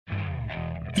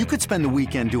You could spend the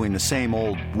weekend doing the same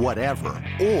old whatever,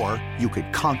 or you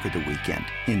could conquer the weekend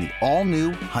in the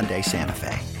all-new Hyundai Santa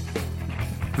Fe.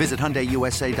 Visit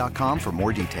HyundaiUSA.com for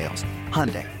more details.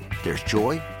 Hyundai, there's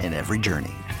joy in every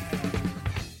journey.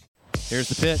 Here's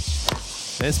the pitch.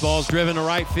 This ball's driven to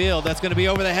right field. That's going to be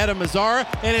over the head of Mazara,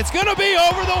 and it's going to be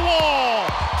over the wall.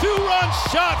 2-run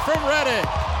shot from Reddick.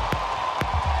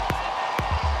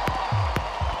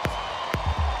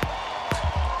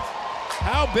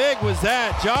 How big was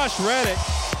that? Josh Reddick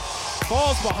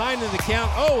falls behind in the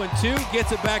count 0-2,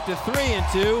 gets it back to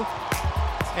 3-2,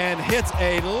 and hits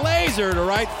a laser to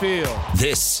right field.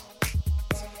 This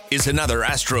is another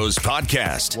Astros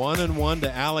podcast. 1-1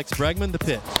 to Alex Bregman, the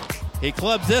pitch. He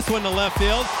clubs this one to left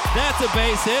field. That's a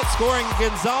base hit, scoring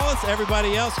Gonzalez.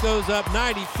 Everybody else goes up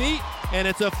 90 feet, and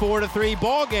it's a 4-3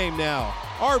 ball game now.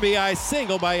 RBI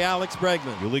single by Alex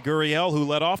Bregman. Yuli Gurriel, who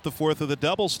led off the fourth of the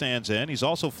double, stands in. He's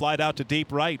also flied out to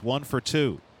deep right, 1 for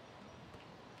 2.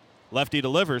 Lefty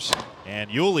delivers,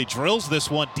 and Yuli drills this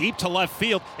one deep to left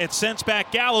field. It sends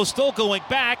back Gallo, still going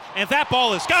back, and that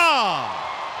ball is gone.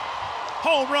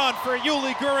 Home run for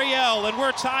Yuli Gurriel, and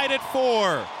we're tied at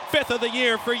 4. 5th of the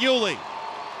year for Yuli.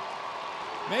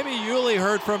 Maybe Yuli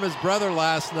heard from his brother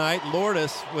last night,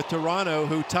 Lourdes, with Toronto,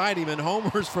 who tied him in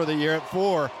homers for the year at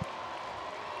 4.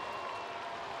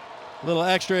 A little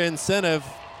extra incentive.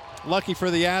 Lucky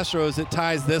for the Astros, it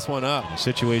ties this one up. A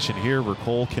situation here where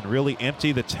Cole can really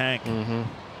empty the tank.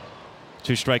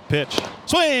 2-strike pitch.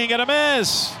 Swing and a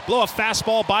miss. Blow a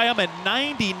fastball by him at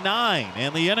 99,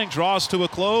 and the inning draws to a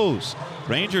close.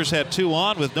 Rangers had 2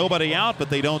 on with nobody out, but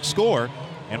they don't score.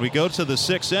 And we go to the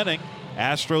 6th inning.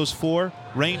 Astros 4,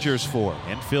 Rangers 4.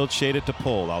 Infield shaded to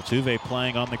pull. Altuve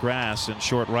playing on the grass in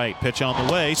short right. Pitch on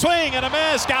the way. Swing and a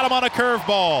miss. Got him on a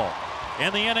curveball.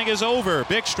 And the inning is over.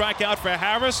 Big strikeout for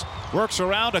Harris. Works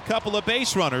around a couple of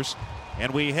base runners.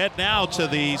 And we head now to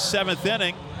the 7th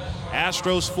inning.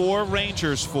 Astros 4,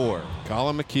 Rangers 4.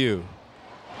 Colin McHugh.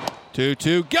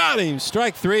 2-2. Got him.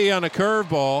 Strike 3 on a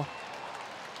curveball.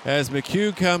 As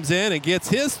McHugh comes in and gets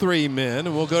his 3 men.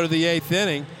 And we'll go to the 8th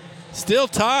inning. Still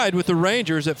tied with the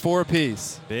Rangers at 4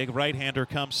 apiece. Big right-hander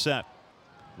comes set.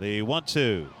 The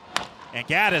 1-2. And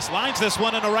Gaddis lines this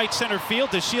one in the right center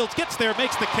field. DeShields gets there,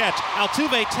 makes the catch.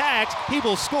 Altuve tags. He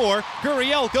will score.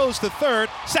 Gurriel goes to third.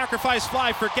 Sacrifice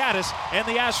fly for Gaddis. And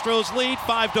the Astros lead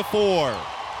 5-4.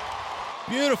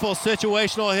 Beautiful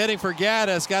situational hitting for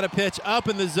Gaddis. Got a pitch up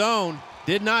in the zone.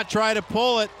 Did not try to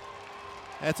pull it.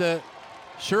 That's a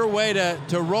sure way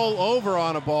to roll over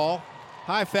on a ball.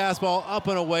 High fastball up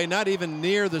and away, not even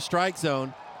near the strike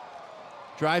zone.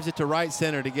 Drives it to right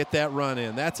center to get that run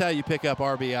in. That's how you pick up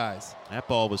RBIs. That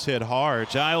ball was hit hard.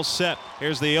 Giles set.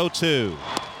 Here's the 0-2.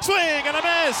 Swing and a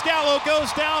miss. Gallo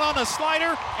goes down on a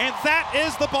slider, and that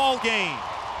is the ball game.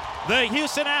 The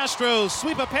Houston Astros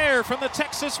sweep a pair from the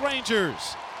Texas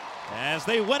Rangers as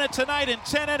they win it tonight in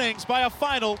 10 innings by a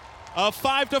final of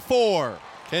 5-4.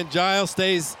 Ken Giles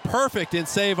stays perfect in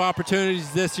save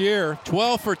opportunities this year.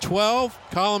 12 for 12.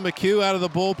 Colin McHugh out of the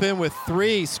bullpen with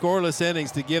 3 scoreless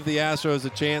innings to give the Astros a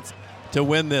chance to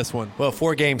win this one. Well,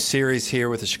 4-game series here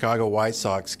with the Chicago White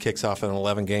Sox kicks off an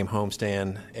 11-game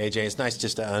homestand. AJ, it's nice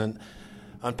just to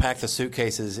unpack the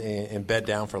suitcases and bed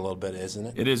down for a little bit, isn't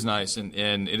it? It is nice, and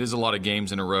it is a lot of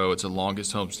games in a row. It's the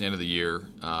longest homestand of the year.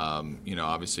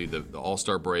 Obviously the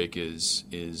All-Star break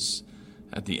is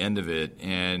at the end of it,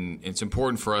 and it's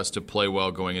important for us to play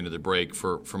well going into the break.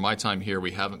 For my time here,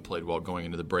 we haven't played well going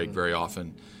into the break very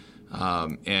often,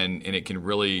 and it can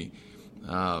really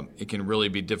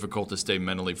be difficult to stay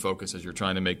mentally focused as you're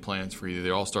trying to make plans for either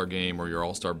the All-Star game or your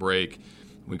All-Star break.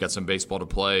 We've got some baseball to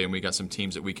play, and we got some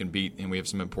teams that we can beat, and we have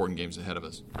some important games ahead of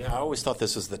us. Yeah, I always thought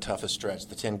this was the toughest stretch,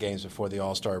 the 10 games before the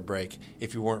All-Star break,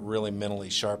 if you weren't really mentally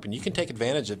sharp. And you can take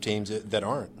advantage of teams that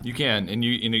aren't. You can, and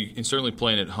you certainly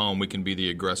playing at home, we can be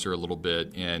the aggressor a little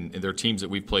bit. And there are teams that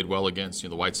we've played well against.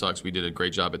 The White Sox, we did a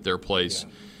great job at their place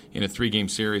in a 3-game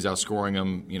series, outscoring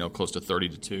them, close to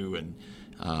 30-2.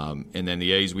 And then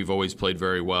the A's, we've always played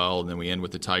very well. And then we end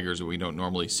with the Tigers, we don't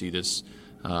normally see this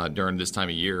during this time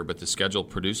of year, but the schedule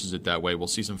produces it that way. We'll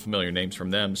see some familiar names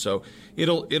from them, so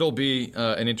it'll be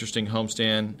an interesting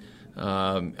homestand.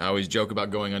 I always joke about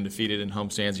going undefeated in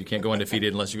homestands. You can't go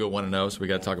undefeated unless you go 1-0, so we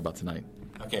got to talk about tonight.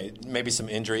 Okay, maybe some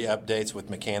injury updates with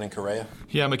McCann and Correa?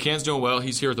 Yeah, McCann's doing well.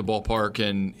 He's here at the ballpark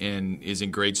and is in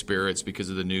great spirits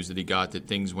because of the news that he got that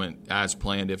things went as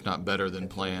planned, if not better than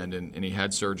planned, and he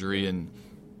had surgery, and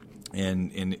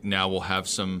now we'll have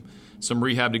some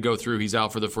rehab to go through. He's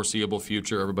out for the foreseeable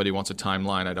future. Everybody wants a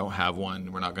timeline. I don't have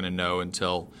one. We're not going to know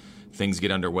until things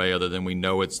get underway, other than we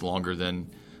know it's longer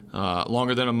than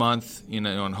a month,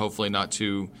 and hopefully not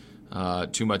too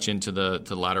too much into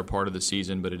the latter part of the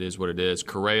season, but it is what it is.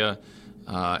 Correa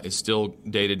is still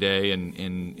day to day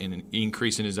and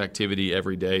increasing his activity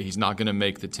every day. He's not going to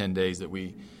make the 10 days that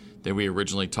we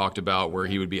originally talked about, where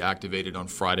he would be activated on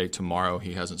Friday tomorrow.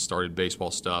 He hasn't started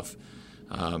baseball stuff.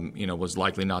 Was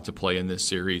likely not to play in this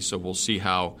series, so we'll see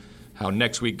how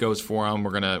next week goes for him.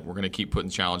 We're gonna keep putting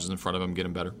challenges in front of him, get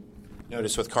him better.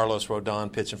 Notice with Carlos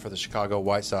Rodon pitching for the Chicago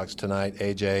White Sox tonight,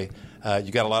 AJ,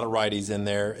 you got a lot of righties in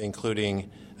there, including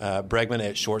Bregman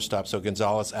at shortstop. So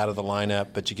Gonzalez out of the lineup,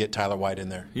 but you get Tyler White in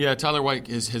there. Yeah, Tyler White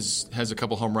has a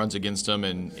couple home runs against him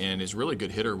and is a really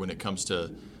good hitter when it comes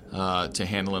to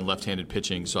handling left-handed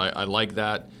pitching. So I like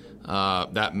that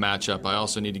matchup. I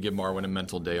also need to give Marwin a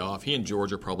mental day off. He and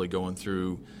George are probably going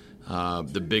through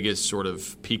the biggest sort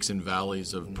of peaks and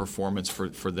valleys of performance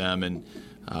for them. And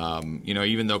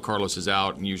even though Carlos is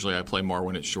out, and usually I play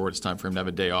Marwin at short, it's time for him to have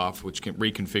a day off, which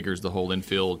reconfigures the whole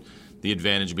infield. The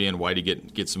advantage being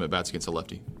Whitey gets some at-bats against a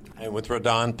lefty. And with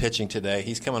Rodon pitching today,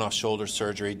 he's coming off shoulder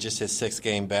surgery, just his 6th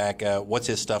game back. What's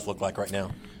his stuff look like right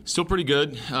now? Still pretty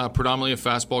good. Predominantly a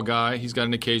fastball guy. He's got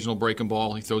an occasional breaking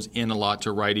ball. He throws in a lot to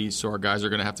righties, so our guys are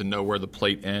going to have to know where the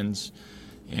plate ends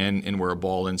and where a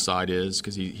ball inside is,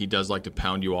 because he does like to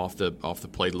pound you off the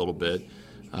plate a little bit.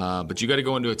 But you got to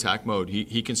go into attack mode.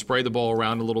 He can spray the ball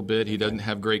around a little bit. He doesn't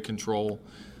have great control.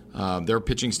 Their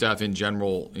pitching staff in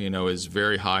general, is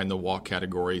very high in the walk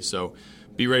category. So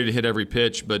be ready to hit every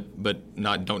pitch, but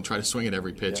don't try to swing at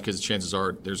every pitch, because chances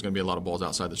are there's going to be a lot of balls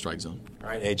outside the strike zone. All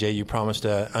right, AJ, you promised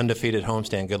an undefeated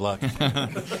homestand. Good luck.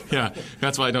 Yeah,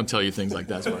 that's why I don't tell you things like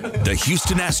that. The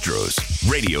Houston Astros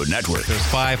Radio Network. There's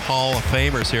 5 Hall of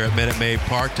Famers here at Minute Maid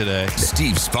Park today.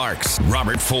 Steve Sparks,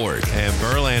 Robert Ford, and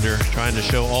Verlander trying to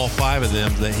show all 5 of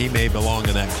them that he may belong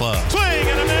in that club. Swing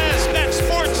and a miss. That's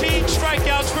 14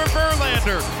 strikeouts for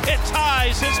Verlander. It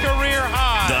ties his career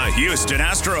high. The Houston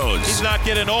Astros. He's not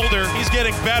getting older. He's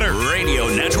getting better. Radio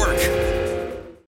Network.